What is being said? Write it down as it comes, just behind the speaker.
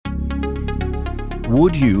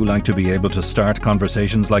Would you like to be able to start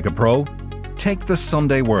conversations like a pro? Take the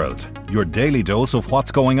Sunday World, your daily dose of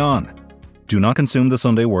what's going on. Do not consume the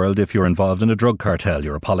Sunday World if you're involved in a drug cartel,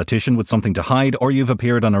 you're a politician with something to hide, or you've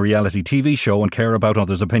appeared on a reality TV show and care about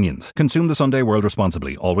others' opinions. Consume the Sunday World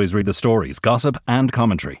responsibly. Always read the stories, gossip and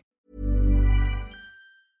commentary.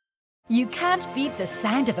 You can't beat the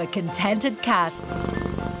sound of a contented cat.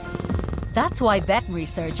 That's why veterinary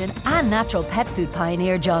surgeon and natural pet food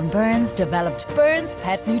pioneer John Burns developed Burns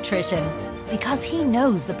Pet Nutrition. Because he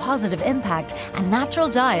knows the positive impact a natural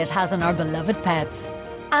diet has on our beloved pets.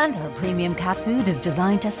 And our premium cat food is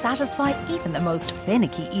designed to satisfy even the most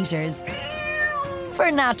finicky eaters. For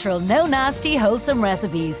natural, no nasty, wholesome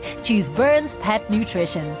recipes, choose Burns Pet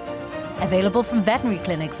Nutrition. Available from veterinary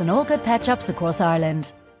clinics and all good pet shops across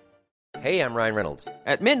Ireland. Hey, I'm Ryan Reynolds.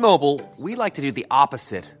 At Mint Mobile, we like to do the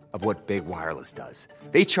opposite of what Big Wireless does.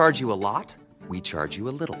 They charge you a lot, we charge you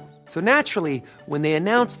a little. So naturally, when they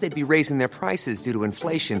announced they'd be raising their prices due to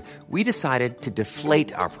inflation, we decided to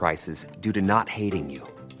deflate our prices due to not hating you.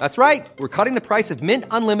 That's right. We're cutting the price of Mint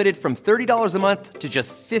Unlimited from $30 a month to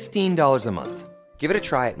just $15 a month. Give it a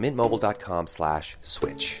try at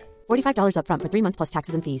mintmobile.com/switch. $45 up front for 3 months plus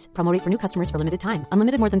taxes and fees. Promo rate for new customers for limited time.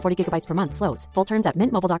 Unlimited more than 40 gigabytes per month. Slows full terms at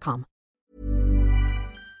mintmobile.com.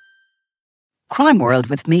 Crime World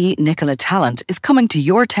with me, Nicola Tallant, is coming to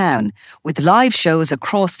your town with live shows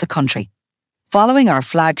across the country. Following our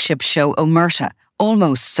flagship show Omerta,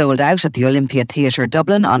 almost sold out at the Olympia Theatre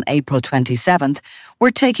Dublin on April 27th,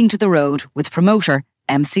 we're taking to the road with promoter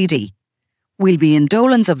MCD. We'll be in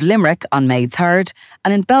Dolan's of Limerick on May 3rd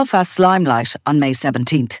and in Belfast's Limelight on May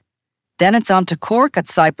 17th. Then it's on to Cork at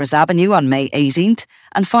Cypress Avenue on May 18th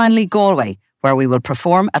and finally Galway, where we will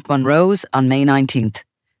perform at Monroe's on May 19th.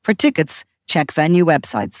 For tickets, check venue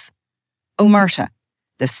websites. Omerta,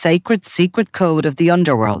 the sacred secret code of the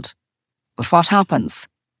underworld. But what happens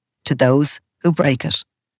to those who break it?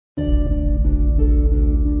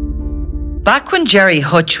 Back when Gerry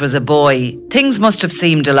Hutch was a boy, things must have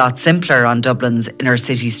seemed a lot simpler on Dublin's inner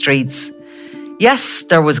city streets. Yes,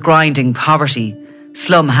 there was grinding poverty,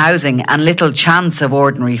 slum housing and little chance of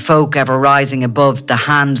ordinary folk ever rising above the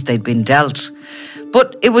hand they'd been dealt.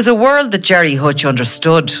 But it was a world that Gerry Hutch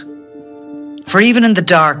understood. For even in the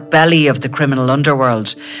dark belly of the criminal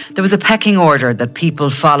underworld, there was a pecking order that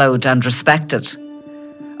people followed and respected.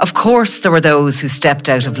 Of course, there were those who stepped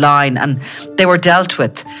out of line and they were dealt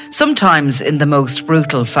with, sometimes in the most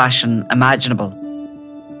brutal fashion imaginable.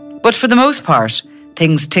 But for the most part,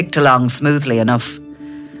 things ticked along smoothly enough.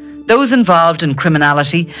 Those involved in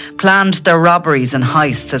criminality planned their robberies and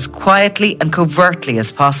heists as quietly and covertly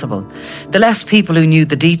as possible. The less people who knew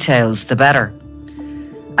the details, the better.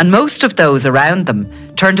 And most of those around them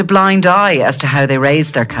turned a blind eye as to how they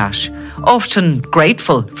raised their cash, often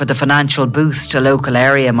grateful for the financial boost a local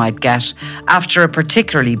area might get after a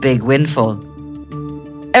particularly big windfall.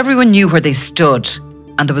 Everyone knew where they stood,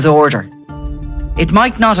 and there was order. It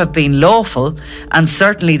might not have been lawful, and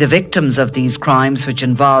certainly the victims of these crimes, which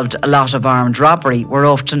involved a lot of armed robbery, were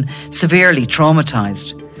often severely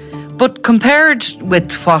traumatised. But compared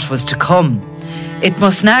with what was to come, it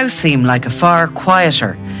must now seem like a far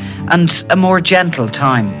quieter and a more gentle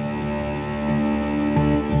time.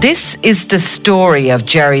 This is the story of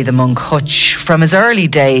Gerry the Monk Hutch, from his early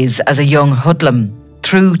days as a young hoodlum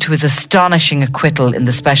through to his astonishing acquittal in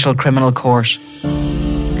the Special Criminal Court.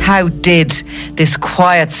 How did this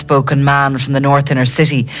quiet-spoken man from the North Inner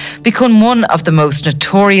City become one of the most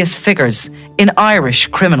notorious figures in Irish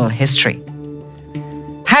criminal history?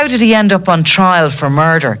 How did he end up on trial for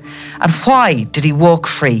murder, and why did he walk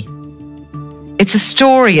free? It's a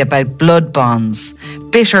story about blood bonds,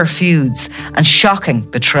 bitter feuds, and shocking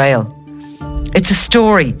betrayal. It's a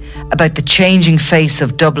story about the changing face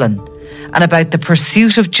of Dublin and about the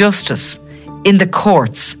pursuit of justice in the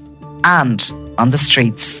courts and on the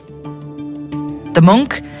streets. The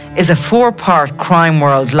Monk is a 4-part Crime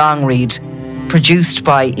World long read, produced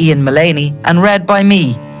by Ian Mullaney and read by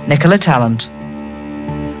me, Nicola Tallant.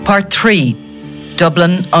 Part 3,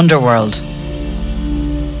 Dublin Underworld.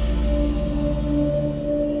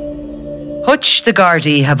 Hutch, the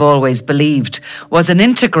Gardaí have always believed, was an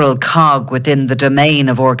integral cog within the domain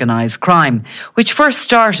of organised crime, which first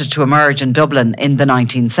started to emerge in Dublin in the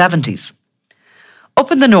 1970s.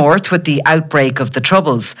 Up in the north, with the outbreak of the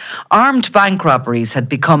Troubles, armed bank robberies had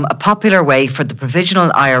become a popular way for the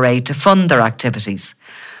Provisional IRA to fund their activities.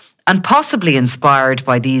 And possibly inspired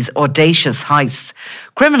by these audacious heists,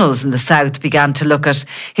 criminals in the south began to look at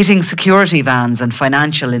hitting security vans and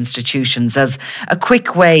financial institutions as a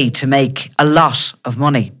quick way to make a lot of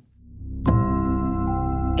money.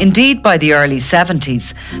 Indeed, by the early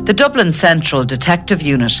 70s, the Dublin Central Detective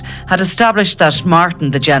Unit had established that Martin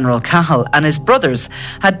the General Cahill and his brothers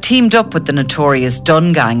had teamed up with the notorious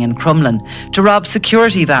Dunn gang in Crumlin to rob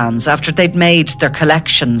security vans after they'd made their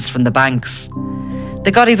collections from the banks. They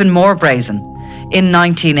got even more brazen. In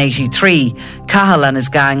 1983, Cahill and his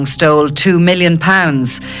gang stole £2 million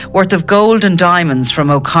worth of gold and diamonds from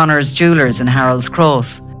O'Connor's Jewellers in Harold's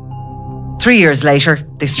Cross. 3 years later,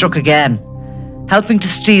 they struck again, helping to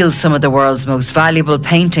steal some of the world's most valuable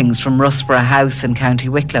paintings from Russborough House in County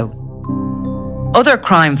Wicklow. Other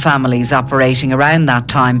crime families operating around that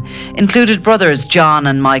time included brothers John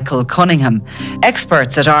and Michael Cunningham,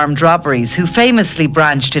 experts at armed robberies who famously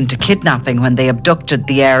branched into kidnapping when they abducted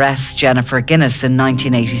the heiress Jennifer Guinness in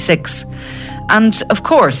 1986. And, of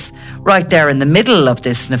course, right there in the middle of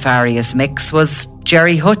this nefarious mix was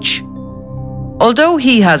Gerry Hutch. Although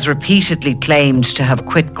he has repeatedly claimed to have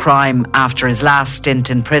quit crime after his last stint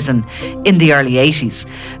in prison in the early 80s,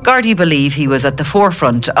 Gardaí believe he was at the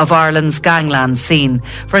forefront of Ireland's gangland scene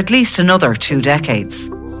for at least another 2 decades.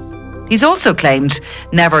 He's also claimed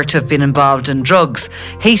never to have been involved in drugs,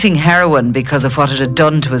 hating heroin because of what it had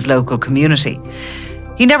done to his local community.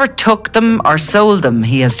 He never took them or sold them,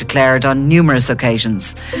 he has declared on numerous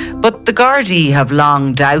occasions. But the Gardaí have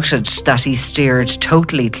long doubted that he steered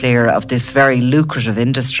totally clear of this very lucrative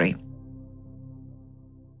industry.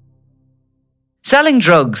 Selling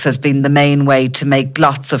drugs has been the main way to make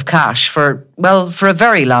lots of cash for a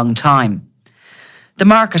very long time. The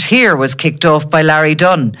market here was kicked off by Larry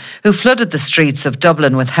Dunn, who flooded the streets of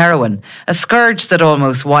Dublin with heroin, a scourge that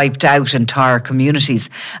almost wiped out entire communities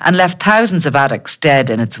and left thousands of addicts dead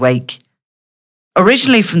in its wake.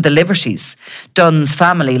 Originally from the Liberties, Dunn's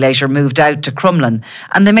family later moved out to Crumlin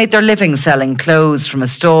and they made their living selling clothes from a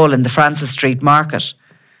stall in the Francis Street market.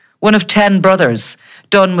 One of 10 brothers,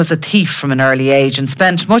 Dunn was a thief from an early age and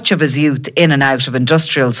spent much of his youth in and out of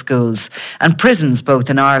industrial schools and prisons both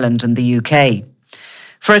in Ireland and the UK.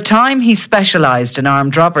 For a time, he specialised in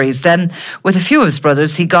armed robberies. Then, with a few of his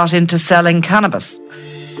brothers, he got into selling cannabis.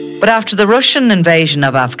 But after the Russian invasion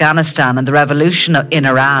of Afghanistan and the revolution in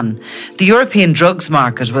Iran, the European drugs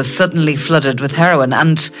market was suddenly flooded with heroin,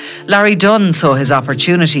 and Larry Dunn saw his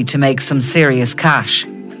opportunity to make some serious cash.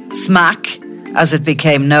 Smack, as it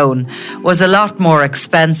became known, was a lot more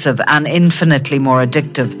expensive and infinitely more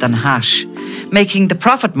addictive than hash, making the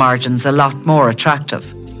profit margins a lot more attractive.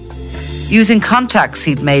 Using contacts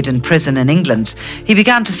he'd made in prison in England, he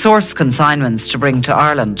began to source consignments to bring to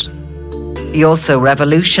Ireland. He also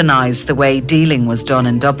revolutionised the way dealing was done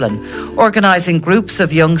in Dublin, organising groups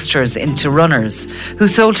of youngsters into runners who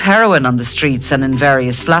sold heroin on the streets and in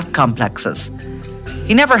various flat complexes.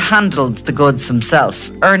 He never handled the goods himself,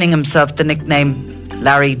 earning himself the nickname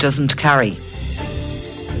Larry Doesn't Carry.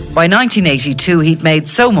 By 1982, he'd made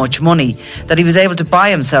so much money that he was able to buy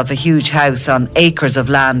himself a huge house on acres of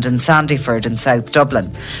land in Sandyford in South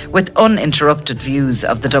Dublin, with uninterrupted views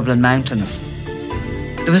of the Dublin mountains.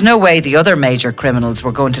 There was no way the other major criminals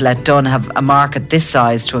were going to let Dunn have a market this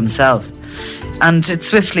size to himself. And it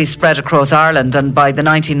swiftly spread across Ireland, and by the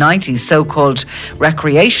 1990s, so-called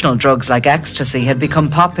recreational drugs like ecstasy had become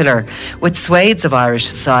popular with swathes of Irish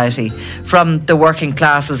society, from the working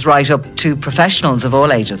classes right up to professionals of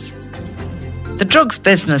all ages. The drugs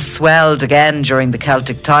business swelled again during the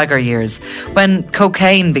Celtic Tiger years, when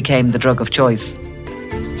cocaine became the drug of choice.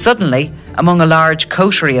 Suddenly, among a large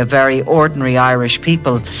coterie of very ordinary Irish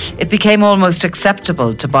people, it became almost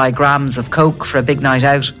acceptable to buy grams of coke for a big night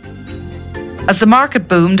out. As the market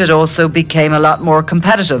boomed, it also became a lot more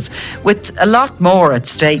competitive, with a lot more at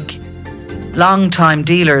stake. Long-time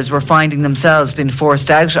dealers were finding themselves being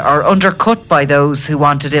forced out or undercut by those who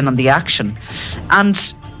wanted in on the action.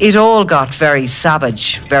 And it all got very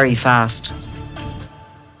savage very fast.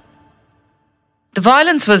 The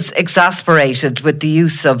violence was exasperated with the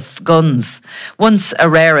use of guns, once a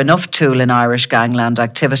rare enough tool in Irish gangland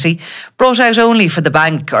activity, brought out only for the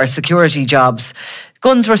bank or security jobs.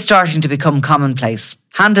 Guns were starting to become commonplace,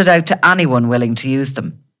 handed out to anyone willing to use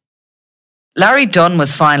them. Larry Dunn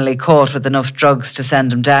was finally caught with enough drugs to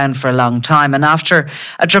send him down for a long time, and after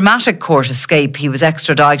a dramatic court escape, he was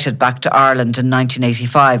extradited back to Ireland in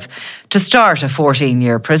 1985 to start a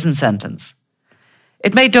 14-year prison sentence.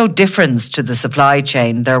 It made no difference to the supply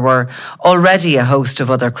chain. There were already a host of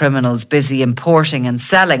other criminals busy importing and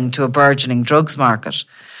selling to a burgeoning drugs market.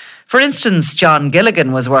 For instance, John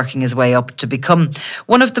Gilligan was working his way up to become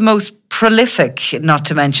one of the most prolific, not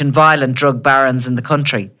to mention violent, drug barons in the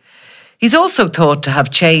country. He's also thought to have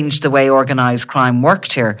changed the way organised crime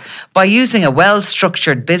worked here by using a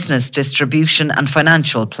well-structured business distribution and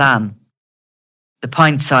financial plan. the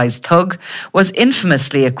pint-sized thug, was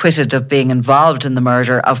infamously acquitted of being involved in the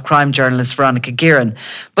murder of crime journalist Veronica Guerin,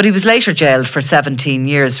 but he was later jailed for 17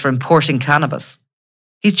 years for importing cannabis.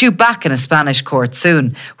 He's due back in a Spanish court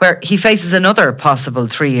soon, where he faces another possible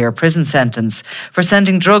 3-year prison sentence for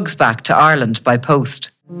sending drugs back to Ireland by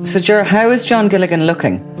post. So, Ger, how is John Gilligan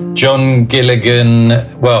looking? John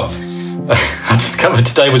Gilligan, well, I discovered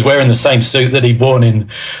today was wearing the same suit that he'd worn in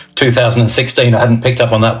 2016. I hadn't picked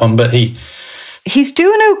up on that one, but He's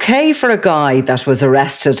doing okay for a guy that was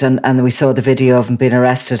arrested, and we saw the video of him being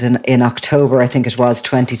arrested in October, I think it was,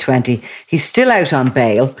 2020. He's still out on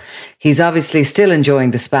bail. He's obviously still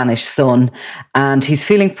enjoying the Spanish sun, and he's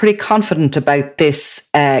feeling pretty confident about this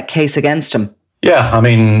case against him. Yeah, I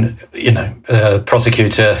mean,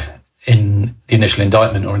 prosecutor in the initial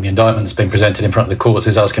indictment, or in the indictment that's been presented in front of the courts,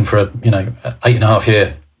 is asking for a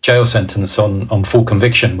 8.5-year jail sentence on full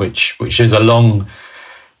conviction, which is a long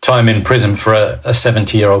time in prison for a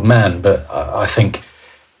 70-year-old man. But I think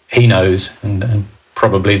he knows, and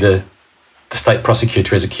probably the state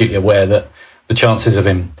prosecutor is acutely aware, that the chances of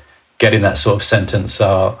him getting that sort of sentence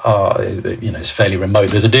are it's fairly remote.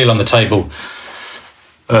 There's a deal on the table,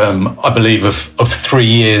 I believe, of 3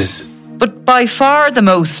 years. But by far the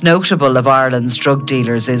most notable of Ireland's drug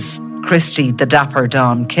dealers is Christy the Dapper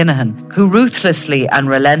Don Kinahan, who ruthlessly and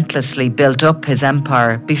relentlessly built up his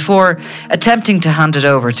empire before attempting to hand it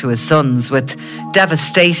over to his sons with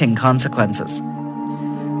devastating consequences.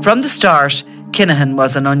 From the start, Kinahan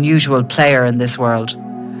was an unusual player in this world.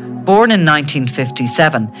 Born in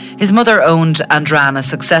 1957, his mother owned and ran a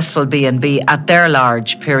successful B&B at their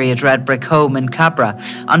large period red brick home in Cabra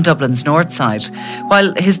on Dublin's north side,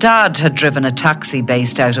 while his dad had driven a taxi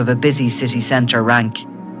based out of a busy city centre rank.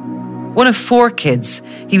 One of 4 kids,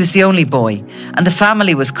 he was the only boy, and the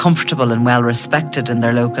family was comfortable and well respected in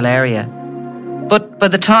their local area. But by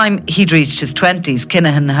the time he'd reached his 20s,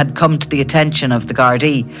 Kinahan had come to the attention of the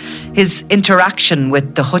Gardaí. His interaction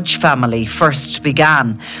with the Hutch family first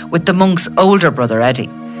began with the monk's older brother, Eddie,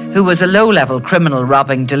 who was a low-level criminal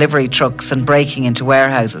robbing delivery trucks and breaking into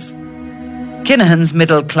warehouses. Kinahan's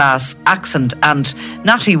middle-class accent and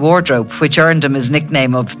natty wardrobe, which earned him his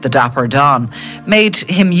nickname of the Dapper Don, made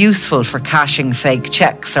him useful for cashing fake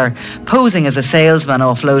checks or posing as a salesman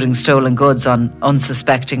offloading stolen goods on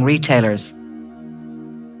unsuspecting retailers.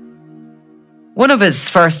 One of his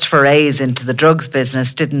first forays into the drugs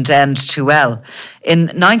business didn't end too well. In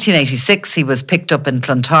 1986, he was picked up in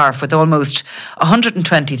Clontarf with almost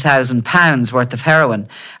 £120,000 worth of heroin,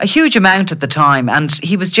 a huge amount at the time, and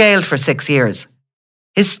he was jailed for 6 years.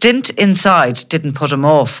 His stint inside didn't put him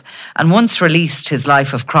off, and once released, his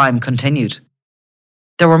life of crime continued.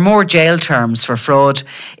 There were more jail terms for fraud,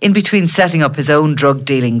 in between setting up his own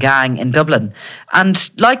drug-dealing gang in Dublin.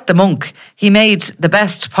 And like the monk, he made the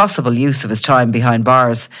best possible use of his time behind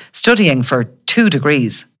bars, studying for 2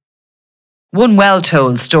 degrees. One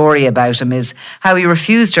well-told story about him is how he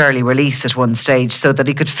refused early release at one stage so that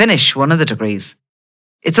he could finish one of the degrees.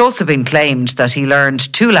 It's also been claimed that he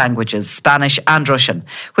learned 2 languages, Spanish and Russian,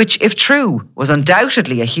 which, if true, was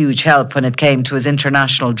undoubtedly a huge help when it came to his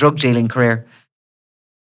international drug-dealing career.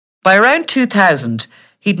 By around 2000,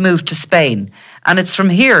 he'd moved to Spain, and it's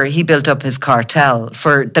from here he built up his cartel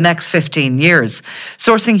for the next 15 years,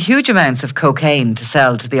 sourcing huge amounts of cocaine to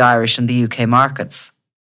sell to the Irish and the UK markets.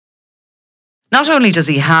 Not only does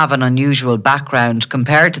he have an unusual background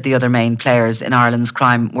compared to the other main players in Ireland's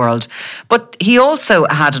crime world, but he also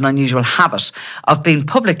had an unusual habit of being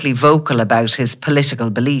publicly vocal about his political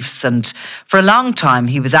beliefs, and for a long time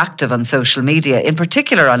he was active on social media, in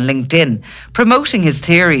particular on LinkedIn, promoting his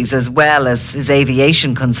theories as well as his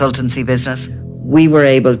aviation consultancy business. We were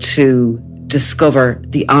able to discover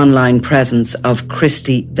the online presence of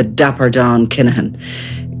Christy the Dapper Don Kinahan.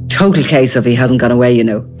 Total case of he hasn't gone away, you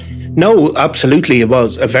know. No, absolutely. It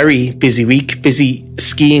was a very busy week, busy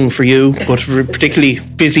skiing for you, but particularly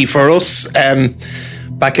busy for us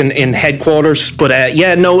back in headquarters. But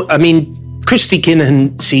Christy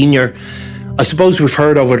Kinahan Sr., I suppose we've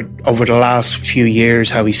heard over the last few years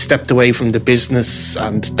how he stepped away from the business,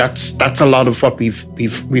 and that's a lot of what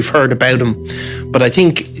we've heard about him. But I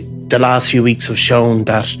think the last few weeks have shown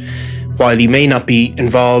that while he may not be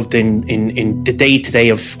involved in the day-to-day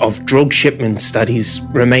of drug shipments, that he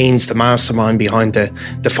remains the mastermind behind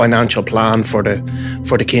the financial plan for the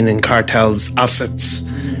Kinahan cartel's assets.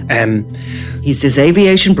 He's this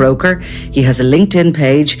aviation broker. He has a LinkedIn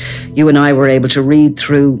page. You and I were able to read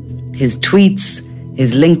through his tweets,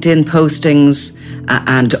 his LinkedIn postings,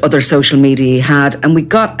 and other social media he had, and we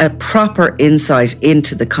got a proper insight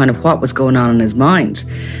into the kind of what was going on in his mind.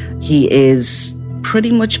 He is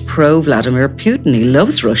pretty much pro-Vladimir Putin. He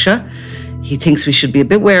loves Russia. He thinks we should be a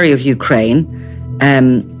bit wary of Ukraine.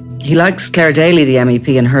 He likes Claire Daly, the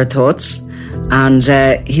MEP, and her thoughts. And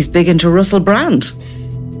he's big into Russell Brand.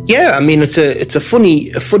 Yeah, I mean, it's a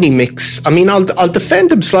funny mix. I mean, I'll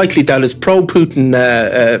defend him slightly that his pro-Putin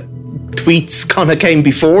tweets kind of came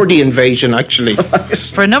before the invasion, actually.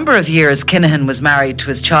 For a number of years, Kinahan was married to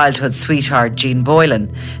his childhood sweetheart, Jean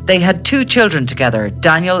Boylan. They had 2 children together,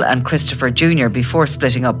 Daniel and Christopher Jr., before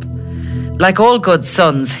splitting up. Like all good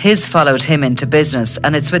sons, his followed him into business,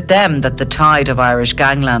 and it's with them that the tide of Irish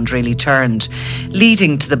gangland really turned,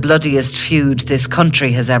 leading to the bloodiest feud this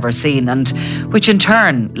country has ever seen, and which in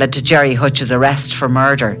turn led to Gerry Hutch's arrest for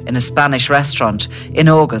murder in a Spanish restaurant in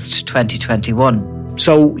August 2021.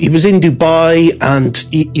 So he was in Dubai, and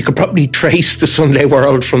you could probably trace the Sunday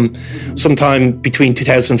World from sometime between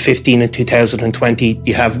 2015 and 2020.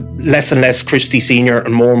 You have less and less Christie Senior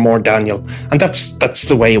and more Daniel, and that's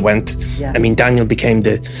the way it went. Yeah. I mean, Daniel became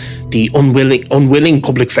the unwilling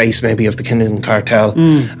public face maybe of the Kinahan cartel,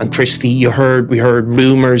 and Christie, we heard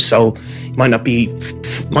rumours, so he might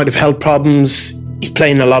have health problems. He's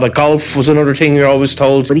playing a lot of golf was another thing you're always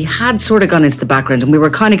told. But he had sort of gone into the background, and we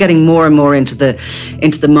were kind of getting more and more into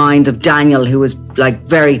the mind of Daniel, who was like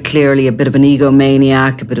very clearly a bit of an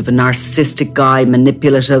egomaniac, a bit of a narcissistic guy,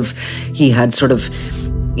 manipulative. He had sort of,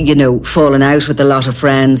 fallen out with a lot of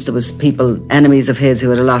friends. There was enemies of his, who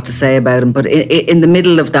had a lot to say about him. But in the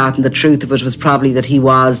middle of that, and the truth of it was probably that he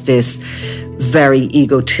was this very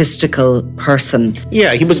egotistical person.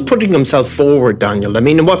 Yeah, he was putting himself forward, Daniel. I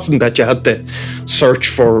mean, it wasn't that you had to search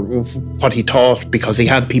for what he thought, because he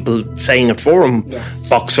had people saying it for him. Yeah.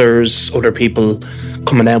 Boxers, other people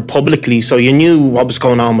coming out publicly, so you knew what was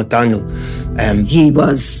going on with Daniel. He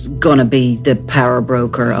was going to be the power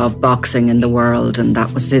broker of boxing in the world, and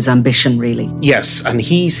that was his ambition, really. Yes, and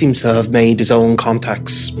he seems to have made his own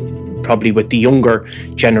contacts, probably with the younger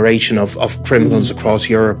generation of criminals across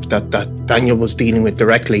Europe that Daniel was dealing with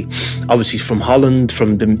directly, obviously from Holland,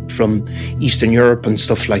 from Eastern Europe and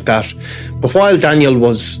stuff like that. But while Daniel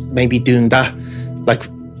was maybe doing that, like,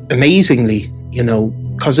 amazingly,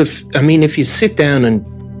 because if you sit down and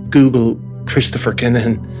Google Christopher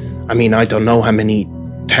Kinahan, I mean, I don't know how many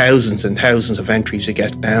thousands and thousands of entries you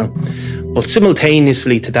get now, but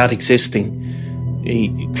simultaneously to that existing,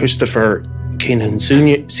 Christopher Kinahan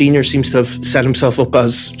Senior seems to have set himself up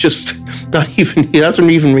as just he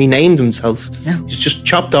hasn't even renamed himself. Yeah. He's just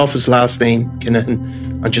chopped off his last name,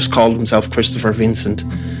 Kinahan, and just called himself Christopher Vincent,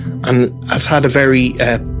 and has had a very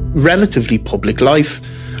relatively public life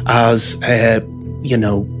as, he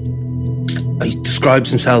describes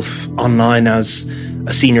himself online as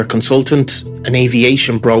a senior consultant, an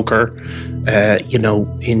aviation broker, in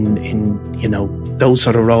those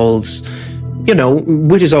sort of roles.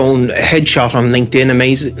 With his own headshot on LinkedIn,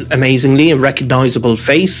 amazingly, a recognisable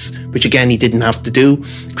face, which again he didn't have to do.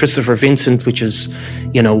 Christopher Vincent, which is,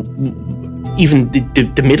 even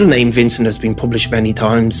the middle name Vincent has been published many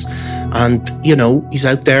times. And, he's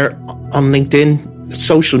out there on LinkedIn,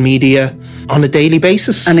 social media, on a daily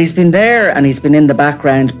basis. And he's been there, and he's been in the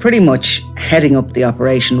background, pretty much heading up the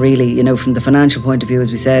operation, really. From the financial point of view,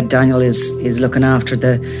 as we said, Daniel is looking after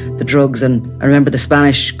the drugs. And I remember the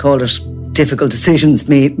Spanish called it difficult decisions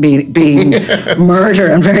being murder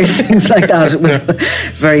and various things like that. It was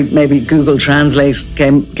very, maybe Google Translate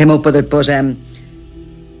came up with it, but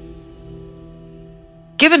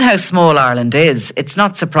given how small Ireland is, it's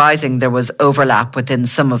not surprising there was overlap within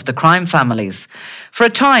some of the crime families. For a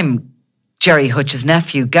time, Gerry Hutch's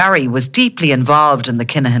nephew Gerry was deeply involved in the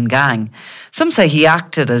Kinahan gang. Some say he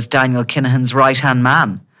acted as Daniel Kinahan's right-hand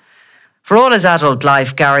man. For all his adult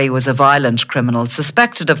life, Gerry was a violent criminal,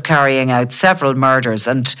 suspected of carrying out several murders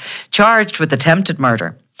and charged with attempted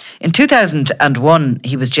murder. In 2001,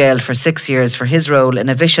 he was jailed for 6 years for his role in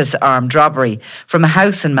a vicious armed robbery from a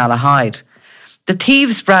house in Malahide. The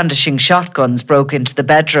thieves brandishing shotguns broke into the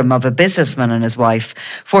bedroom of a businessman and his wife,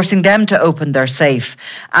 forcing them to open their safe,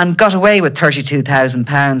 and got away with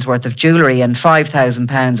 £32,000 worth of jewellery and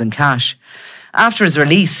 £5,000 in cash. After his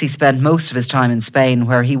release, he spent most of his time in Spain,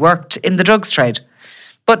 where he worked in the drugs trade.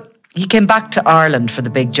 But he came back to Ireland for the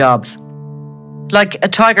big jobs. Like a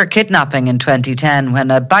tiger kidnapping in 2010,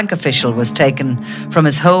 when a bank official was taken from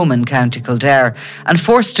his home in County Kildare and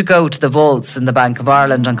forced to go to the vaults in the Bank of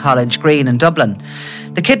Ireland on College Green in Dublin.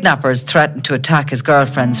 The kidnappers threatened to attack his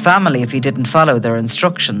girlfriend's family if he didn't follow their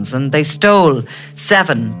instructions, and they stole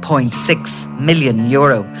 €7.6 million.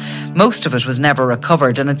 Most of it was never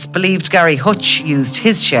recovered, and it's believed Gerry Hutch used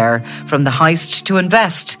his share from the heist to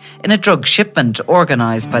invest in a drug shipment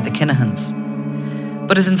organised by the Kinahans.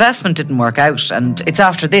 But his investment didn't work out, and it's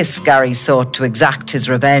after this Gerry sought to exact his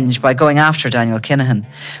revenge by going after Daniel Kinahan.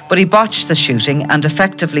 But he botched the shooting and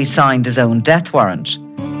effectively signed his own death warrant.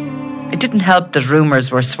 It didn't help that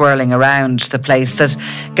rumours were swirling around the place that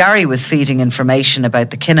Gerry was feeding information about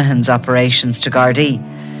the Kinahans' operations to Gardaí.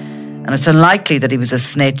 And it's unlikely that he was a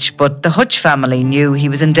snitch, but the Hutch family knew he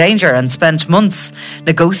was in danger and spent months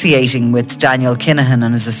negotiating with Daniel Kinahan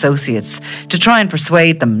and his associates to try and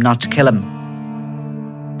persuade them not to kill him.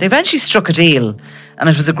 They eventually struck a deal, and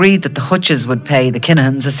it was agreed that the Hutches would pay the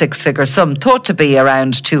Kinahans a six-figure sum, thought to be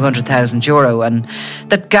around €200,000, and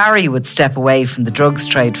that Gerry would step away from the drugs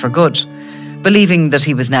trade for good. Believing that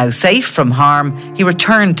he was now safe from harm, he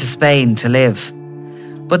returned to Spain to live.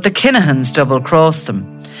 But the Kinahans double-crossed him,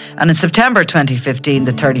 and in September 2015,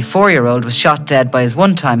 the 34-year-old was shot dead by his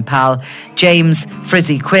one-time pal, James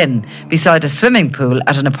Frizzy Quinn, beside a swimming pool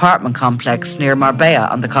at an apartment complex near Marbella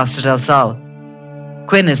on the Costa del Sol.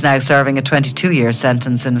 Quinn is now serving a 22-year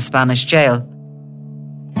sentence in a Spanish jail.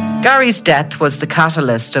 Gerry's death was the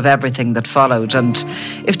catalyst of everything that followed, and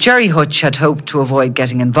if Gerry Hutch had hoped to avoid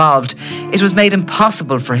getting involved, it was made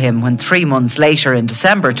impossible for him when 3 months later, in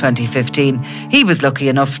December 2015, he was lucky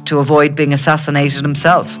enough to avoid being assassinated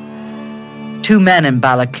himself. 2 men in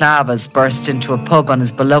balaclavas burst into a pub on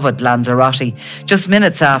his beloved Lanzarote just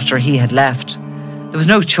minutes after he had left. There was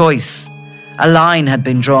no choice. A line had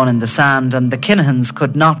been drawn in the sand, and the Kinahans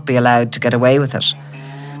could not be allowed to get away with it.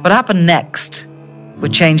 What happened next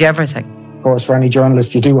would change everything. Of course, for any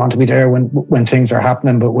journalist, you do want to be there when things are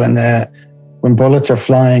happening, but when bullets are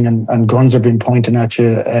flying and guns are being pointed at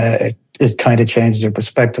you, it kind of changes your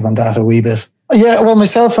perspective on that a wee bit. Yeah, well,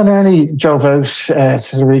 myself and Ernie drove out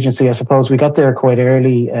to the Regency. I suppose we got there quite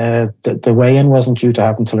early. The weigh-in wasn't due to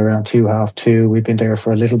happen till around 2:30. We'd been there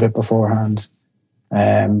for a little bit beforehand.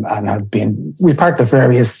 And we parked at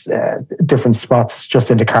various different spots just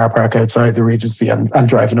in the car park outside the Regency and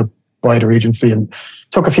driving up by the Regency, and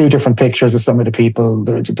took a few different pictures of some of the people.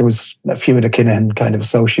 There was a few of the Kinahan kind of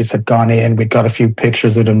associates had gone in. We'd got a few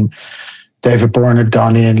pictures of them. David Byrne had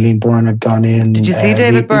gone in, Liam Byrne had gone in. Did you see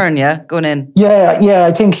David Byrne, going in? Yeah,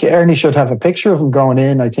 I think Ernie should have a picture of him going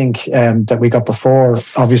in. I think that we got before,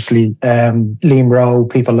 obviously, Liam Rowe,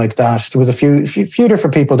 people like that. There was a few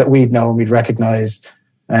different people that we'd know and we'd recognise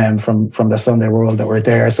from the Sunday World that were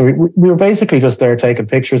there. So we were basically just there taking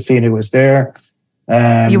pictures, seeing who was there.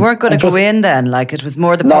 You weren't going to go in then, like it was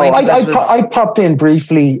more the point. No, I popped in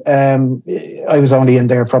briefly. I was only in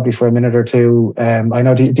there probably for a minute or two. I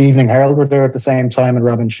know the Evening Herald were there at the same time, and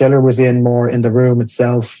Robin Schiller was in more in the room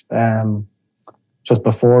itself just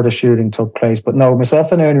before the shooting took place. But no,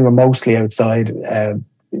 myself and Ernie were mostly outside,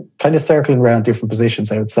 kind of circling around different positions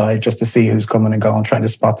outside just to see who's coming and going, trying to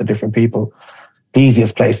spot the different people. The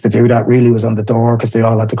easiest place to do that really was on the door, because they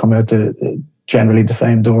all had to come out generally the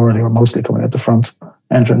same door, and they were mostly coming out the front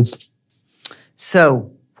entrance. So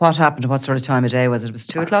what happened? What sort of time of day was it? It was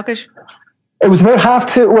 2:00ish? It was about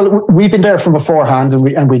 2:30. Well, we'd been there from beforehand,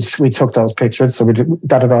 and we took those pictures, so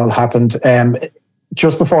that had all happened.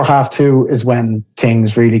 Just before 2:30 is when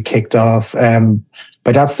things really kicked off.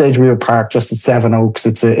 By that stage, we were parked just at Seven Oaks.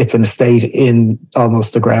 It's an estate in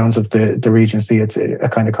almost the grounds of the Regency. It's a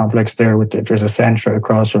kind of complex there. There's a centre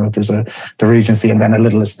across from it. There's the Regency and then a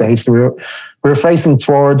little estate. So we were facing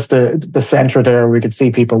towards the centre there. We could see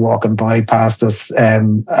people walking by past us.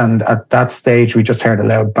 And at that stage, we just heard a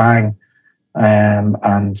loud bang.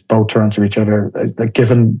 And both turned to each other.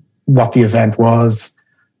 Given what the event was,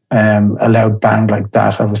 a loud bang like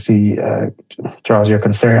that obviously draws your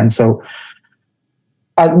concern. So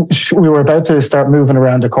we were about to start moving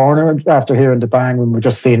around the corner after hearing the bang, when we were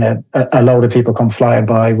just seeing a load of people come flying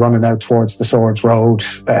by, running out towards the Swords Road.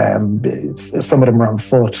 Some of them were on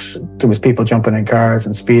foot. There was people jumping in cars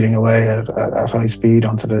and speeding away at high speed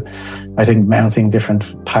onto mounting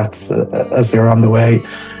different paths as they were on the way.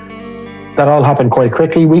 That all happened quite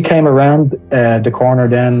quickly. We came around the corner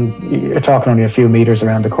then. You're talking only a few metres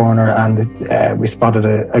around the corner, and we spotted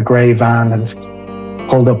a grey van and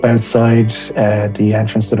pulled up outside the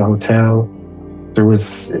entrance to the hotel. There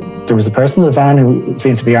was a person in the van who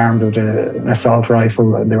seemed to be armed with an assault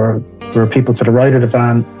rifle, and there were people to the right of the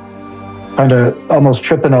van kind of almost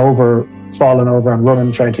tripping over, falling over and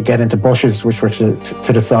running, trying to get into bushes which were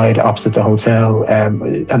to the side opposite the hotel,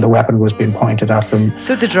 and the weapon was being pointed at them.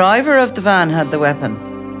 So the driver of the van had the weapon?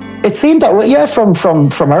 It seemed that way, yeah,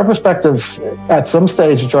 from our perspective. At some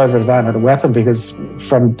stage, the driver of the van had a weapon, because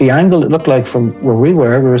from the angle it looked like from where we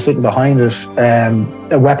were sitting behind it,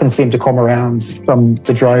 a weapon seemed to come around from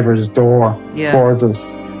the driver's door towards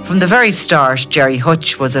us. From the very start, Gerry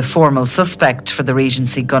Hutch was a formal suspect for the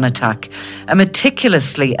Regency gun attack, a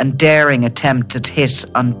meticulously and daring attempted hit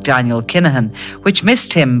on Daniel Kinahan, which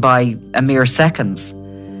missed him by a mere seconds.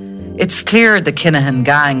 It's clear the Kinahan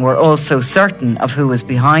gang were also certain of who was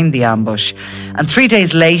behind the ambush, and 3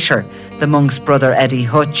 days later, the monk's brother Eddie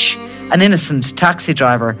Hutch, an innocent taxi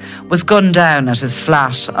driver, was gunned down at his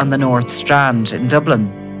flat on the North Strand in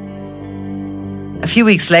Dublin. A few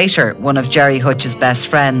weeks later, one of Gerry Hutch's best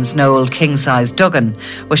friends, Noel King-Size Duggan,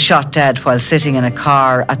 was shot dead while sitting in a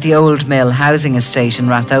car at the Old Mill housing estate in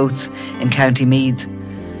Rathoath in County Meath.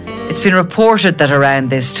 It's been reported that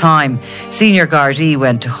around this time, senior Gardaí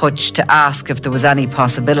went to Hutch to ask if there was any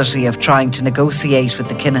possibility of trying to negotiate with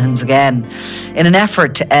the Kinahans again, in an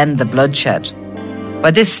effort to end the bloodshed.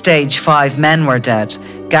 By this stage, 5 men were dead.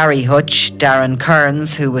 Gary Hutch, Darren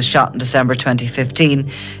Kearns, who was shot in December 2015,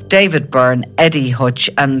 David Byrne, Eddie Hutch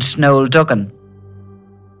and Noel Duggan.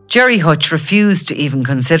 Gerry Hutch refused to even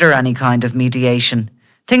consider any kind of mediation.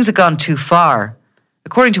 Things had gone too far.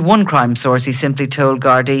 According to one crime source, he simply told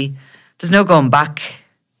Gardaí, "There's no going back.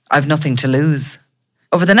 I've nothing to lose."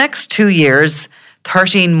 Over the next 2 years,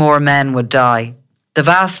 13 more men would die, the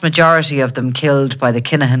vast majority of them killed by the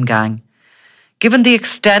Kinahan gang. Given the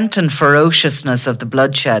extent and ferociousness of the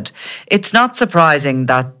bloodshed, it's not surprising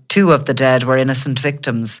that 2 of the dead were innocent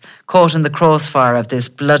victims, caught in the crossfire of this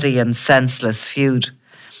bloody and senseless feud.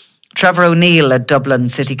 Trevor O'Neill, a Dublin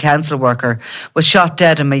City Council worker, was shot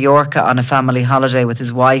dead in Mallorca on a family holiday with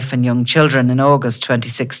his wife and young children in August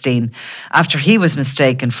 2016, after he was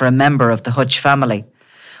mistaken for a member of the Hutch family.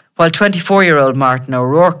 While 24-year-old Martin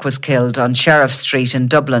O'Rourke was killed on Sheriff Street in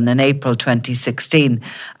Dublin in April 2016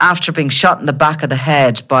 after being shot in the back of the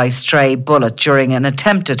head by a stray bullet during an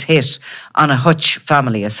attempted hit on a Hutch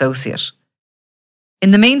family associate.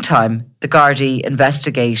 In the meantime, the Gardaí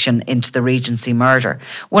investigation into the Regency murder,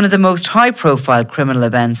 one of the most high-profile criminal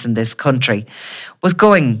events in this country, was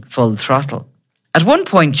going full throttle. At one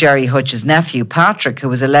point, Gerry Hutch's nephew, Patrick, who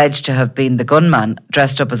was alleged to have been the gunman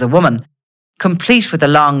dressed up as a woman, complete with a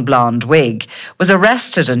long blonde wig, was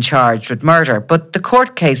arrested and charged with murder, but the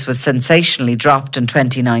court case was sensationally dropped in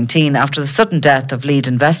 2019 after the sudden death of lead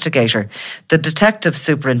investigator, the Detective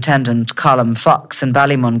Superintendent Colm Fox in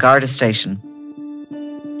Ballymun Garda Station.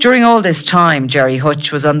 During all this time, Gerry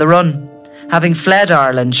Hutch was on the run, having fled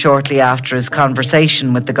Ireland shortly after his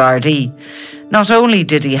conversation with the Gardaí. Not only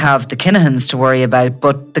did he have the Kinahans to worry about,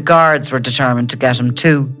 but the guards were determined to get him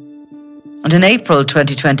too. And in April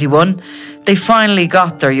 2021, they finally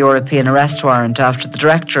got their European arrest warrant after the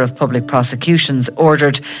Director of Public Prosecutions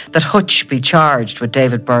ordered that Hutch be charged with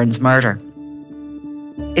David Byrne's murder.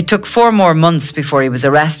 It took 4 more months before he was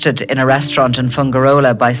arrested in a restaurant in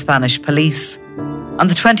Fungarola by Spanish police. On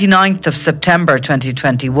the 29th of September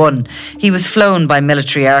 2021, he was flown by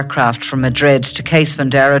military aircraft from Madrid to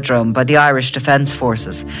Casement Aerodrome by the Irish Defence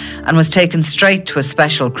Forces and was taken straight to a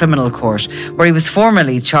special criminal court where he was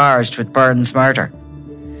formally charged with Byrne's murder.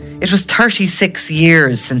 It was 36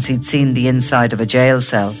 years since he'd seen the inside of a jail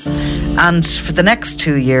cell, and for the next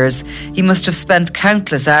 2 years he must have spent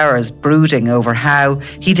countless hours brooding over how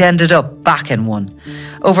he'd ended up back in one,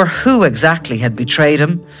 over who exactly had betrayed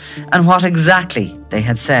him and what exactly they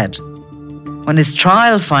had said. When his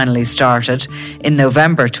trial finally started in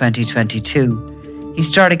November 2022, he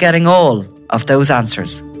started getting all of those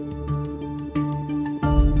answers.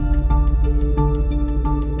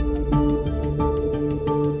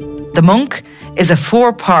 The Monk is a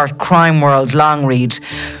 4-part Crime World long read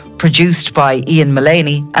produced by Ian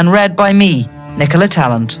Mullaney and read by me, Nicola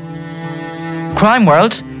Tallant. Crime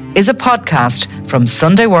World is a podcast from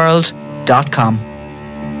SundayWorld.com.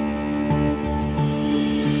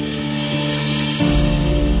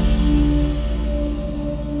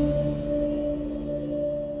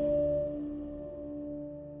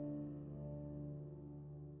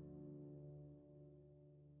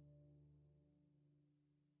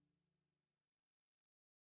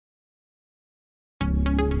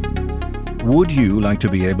 Would you like to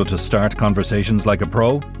be able to start conversations like a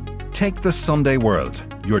pro? Take the Sunday World,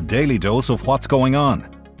 your daily dose of what's going on.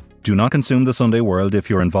 Do not consume the Sunday World if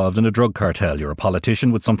you're involved in a drug cartel, you're a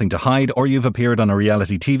politician with something to hide, or you've appeared on a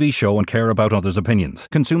reality TV show and care about others' opinions.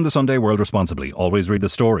 Consume the Sunday World responsibly. Always read the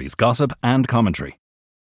stories, gossip and commentary.